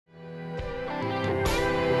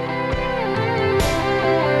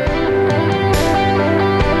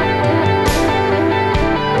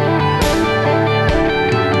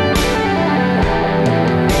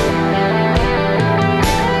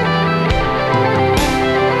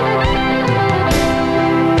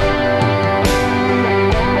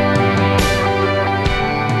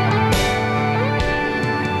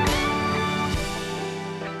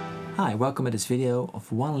welcome at this video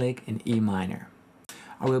of one lick in E minor.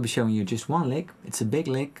 I will be showing you just one lick. It's a big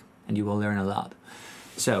lick and you will learn a lot.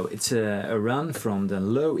 So it's a run from the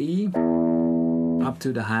low E up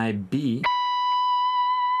to the high B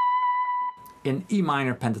in E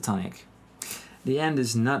minor pentatonic. The end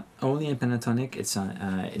is not only in pentatonic, it's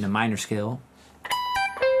in a minor scale.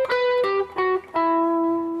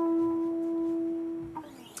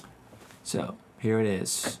 So here it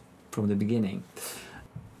is from the beginning.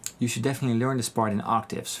 You should definitely learn this part in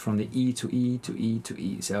octaves, from the E to E to E to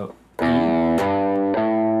E. So E,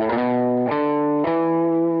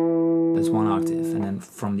 that's one octave, and then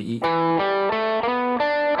from the E,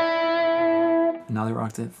 another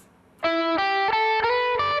octave, and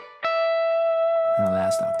the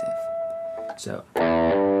last octave. So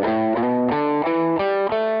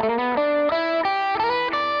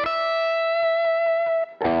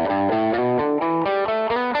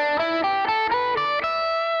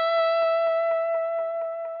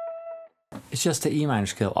it's just the E minor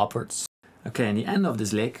scale upwards. Okay, and the end of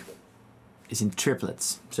this lick is in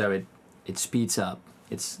triplets, so it speeds up.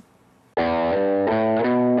 That's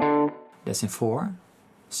in 4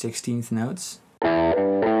 16th notes.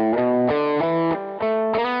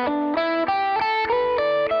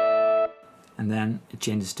 And then it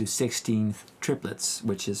changes to 16th triplets,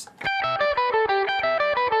 which is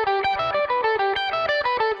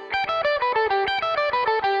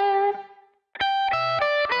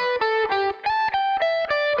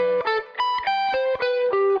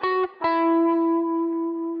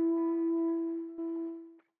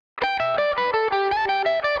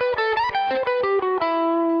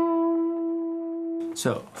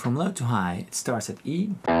so from low to high, it starts at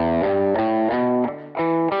E. And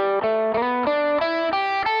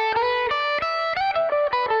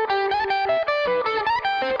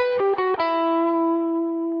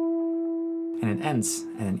it ends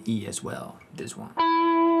at an E as well, this one.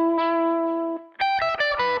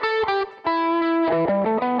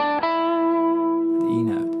 The E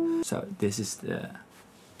note. So this is the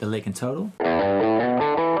lick in total.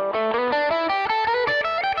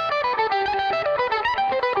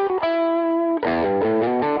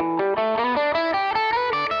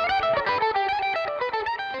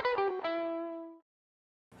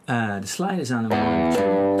 The slide is on the 1, 2,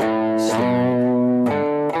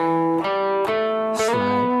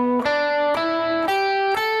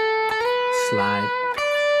 slide, slide,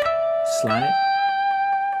 slide,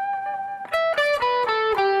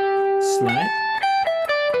 slide,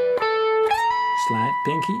 slide,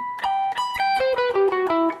 pinky.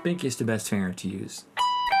 Pinky is the best finger to use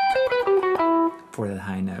for that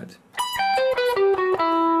high note.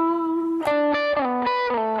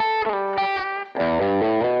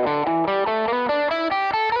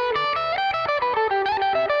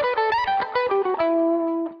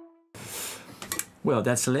 Well,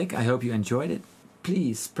 that's the lick. I hope you enjoyed it.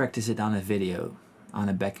 Please practice it on a video, on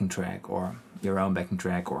a backing track, or your own backing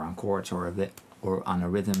track, or on chords, or on a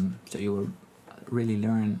rhythm, so you will really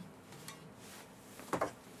learn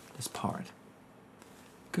this part.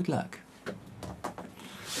 Good luck.